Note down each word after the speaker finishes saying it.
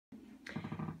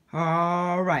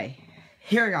Alright,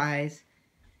 here guys,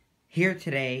 here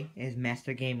today is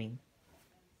Master Gaming.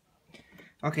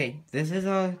 Okay, this is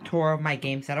a tour of my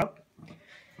game setup.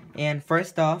 And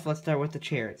first off, let's start with the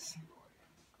chairs.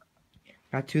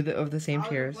 Got two of the same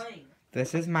chairs.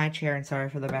 This is my chair, and sorry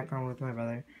for the background with my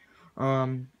brother.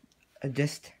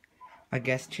 Just a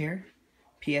guest chair.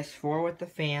 PS4 with the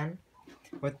fan,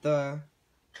 with the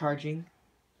charging.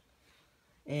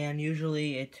 And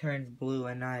usually it turns blue,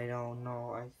 and I don't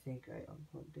know. I think I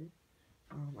unplugged it.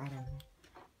 I don't know.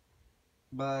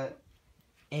 But,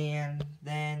 and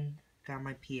then got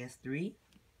my PS3.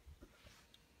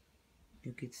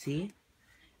 You can see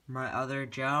my other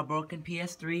jailbroken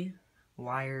PS3.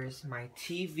 Wires my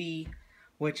TV,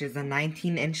 which is a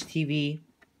 19-inch TV.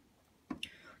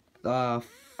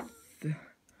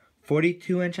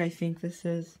 42-inch, I think this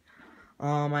is.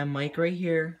 My mic right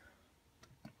here.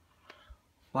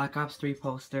 Black Ops 3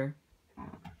 poster.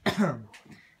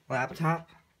 Laptop.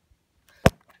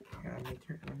 Here,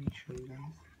 let me show you guys.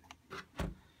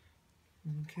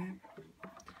 Okay.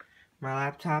 My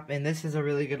laptop, and this is a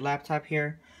really good laptop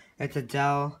here. It's a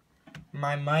Dell.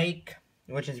 My mic,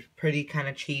 which is pretty kind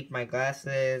of cheap. My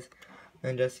glasses,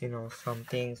 and just, you know, some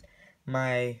things.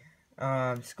 My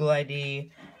school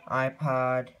ID,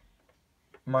 iPod,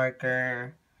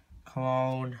 marker,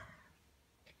 cologne.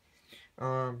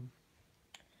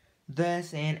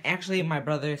 This, and actually my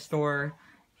brother's store,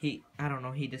 I don't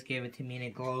know, he just gave it to me and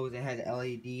it glows. It has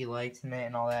LED lights in it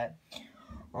and all that.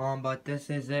 But this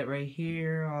is it right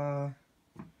here.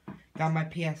 Got my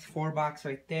PS4 box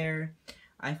right there.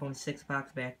 iPhone 6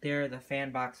 box back there. The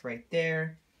fan box right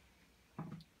there.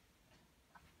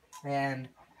 And,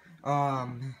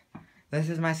 this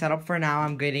is my setup for now.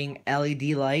 I'm getting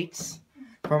LED lights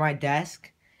for my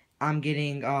desk. I'm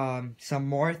getting, some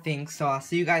more things. So I'll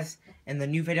see you guys in the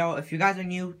new video. If you guys are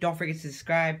new, don't forget to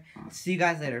subscribe. See you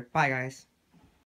guys later. Bye, guys.